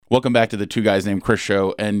Welcome back to the Two Guys Named Chris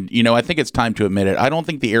show. And, I think it's time to admit it. I don't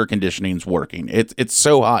think the air conditioning's working. It's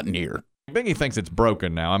so hot in here. Biggie thinks it's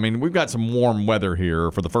broken now. I mean, we've got some warm weather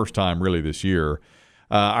here for the first time really this year.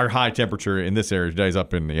 Our high temperature in this area today is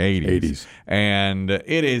up in the 80s. And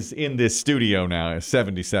it is in this studio now at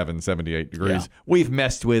 77, 78 degrees. Yeah. We've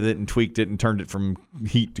messed with it and tweaked it and turned it from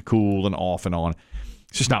heat to cool and off and on.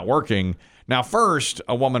 It's just not working. Now, first,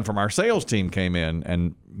 a woman from our sales team came in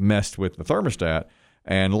and messed with the thermostat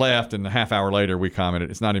and left. And a half hour later, we commented,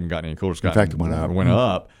 it's not even gotten any cooler. In fact, it went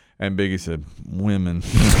up. And Biggie said, women.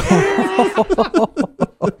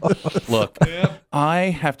 Look, I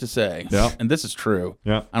have to say, and this is true,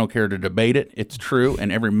 I don't care to debate it. It's true,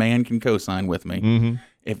 and every man can co-sign with me. Mm-hmm.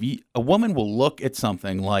 If a woman will look at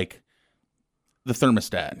something like the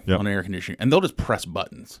thermostat on air conditioning, and they'll just press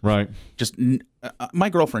buttons. Right. Just my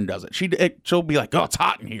girlfriend does it. She'll be like, "Oh, it's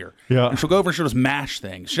hot in here," and she'll go over and she'll just mash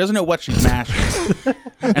things. She doesn't know what she's mashing.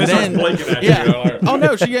 And then at you. Oh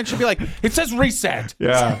no, she'll be like, "It says reset."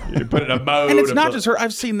 Yeah, you put it in a mode. And it's not just her.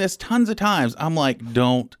 I've seen this tons of times. I'm like,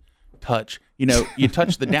 don't touch. You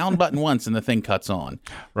touch the down button once and the thing cuts on.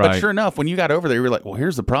 Right. But sure enough, when you got over there, you were like, well,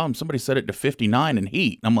 here's the problem. Somebody set it to 59 in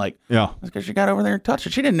heat. And I'm like, that's because she got over there and touched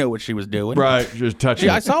it. She didn't know what she was doing. Right, just touching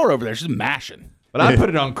it. I saw her over there. She's mashing. But I put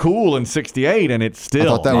it on cool in 68, and it's still. I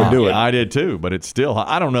thought that would do it. I did too, but it's still.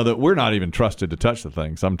 I don't know that we're not even trusted to touch the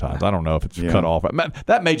thing sometimes. I don't know if it's cut off.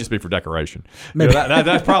 That may just be for decoration. Maybe.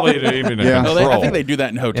 That's probably even a control. I think they do that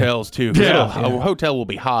in hotels too. A hotel will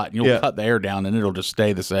be hot, and you'll cut the air down, and it'll just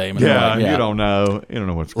stay the same. And you don't know. You don't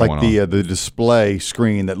know what's going on. Like the display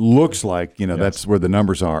screen that looks like that's where the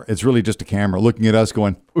numbers are. It's really just a camera looking at us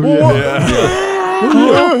going,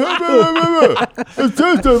 it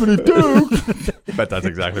says 72. I bet that's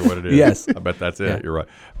exactly what it is. Yes. I bet that's it. Yeah. You're right.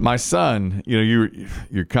 My son,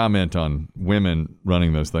 your comment on women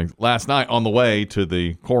running those things. Last night on the way to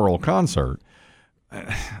the choral concert,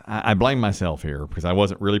 I blame myself here because I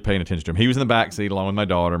wasn't really paying attention to him. He was in the back seat along with my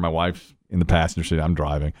daughter. My wife's in the passenger seat. I'm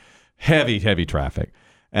driving. Heavy, heavy traffic.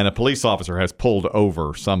 And a police officer has pulled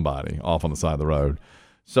over somebody off on the side of the road.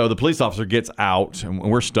 So the police officer gets out, and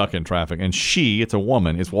we're stuck in traffic, and it's a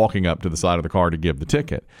woman, is walking up to the side of the car to give the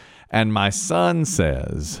ticket. And my son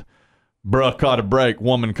says, bruh, caught a break,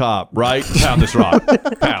 woman cop, right? Pound this rock.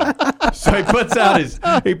 Pound. So he puts out his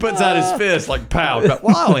fist like pound.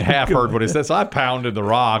 Well, I only half heard what he said, so I pounded the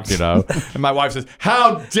rock, And my wife says,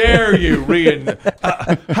 how dare you,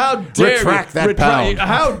 how dare retract you, that pound.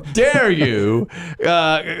 How dare you?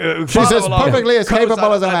 She's as perfectly as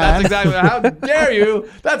capable as a man. That's exactly. How dare you?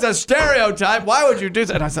 That's a stereotype. Why would you do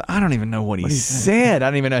that? And I said, I don't even know what he said. I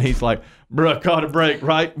don't even know. He's like, bruh, caught a break,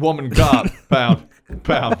 right? Woman cop,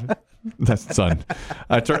 pound. That's son.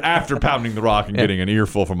 After pounding the rock and getting an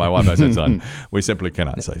earful from my wife, I said, son, we simply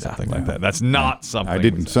cannot say something like that. That's not something. I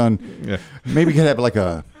didn't, son. Yeah. Maybe you could have like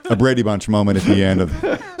a Brady Bunch moment at the end of,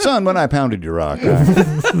 son, when I pounded your rock,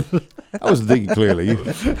 I was thinking clearly.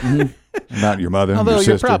 Not your mother, although your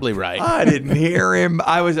sister. You're probably right. I didn't hear him.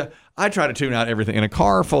 I try to tune out everything. In a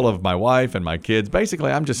car full of my wife and my kids,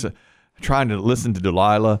 basically, I'm just trying to listen to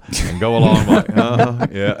Delilah and go along.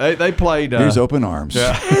 They played. Here's Open Arms.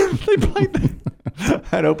 Yeah, they played. I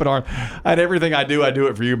had Open Arms. I had Everything I Do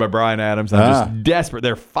It For You by Bryan Adams. I'm just desperate.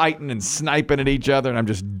 They're fighting and sniping at each other, and I'm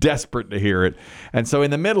just desperate to hear it. And so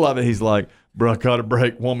in the middle of it, he's like, "Bruh, caught a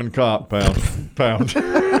break, woman cop, pound."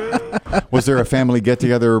 Was there a family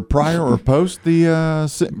get-together prior or post the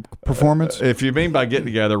performance? If you mean by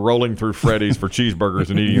get-together, rolling through Freddy's for cheeseburgers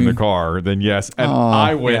and eating in the car, then yes. And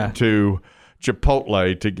I went to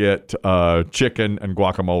Chipotle to get chicken and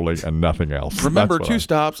guacamole and nothing else. Remember, 2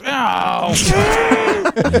 stops. Ow!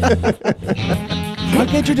 Why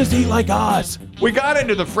can't you just eat like us? We got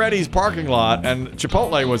into the Freddy's parking lot, and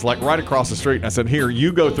Chipotle was like right across the street. And I said, here,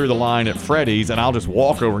 you go through the line at Freddy's, and I'll just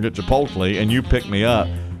walk over and get Chipotle, and you pick me up.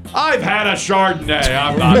 I've had a Chardonnay.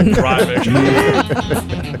 I'm not driving.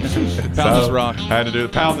 Pound this rock. Had to do the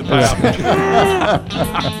pound the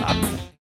pound.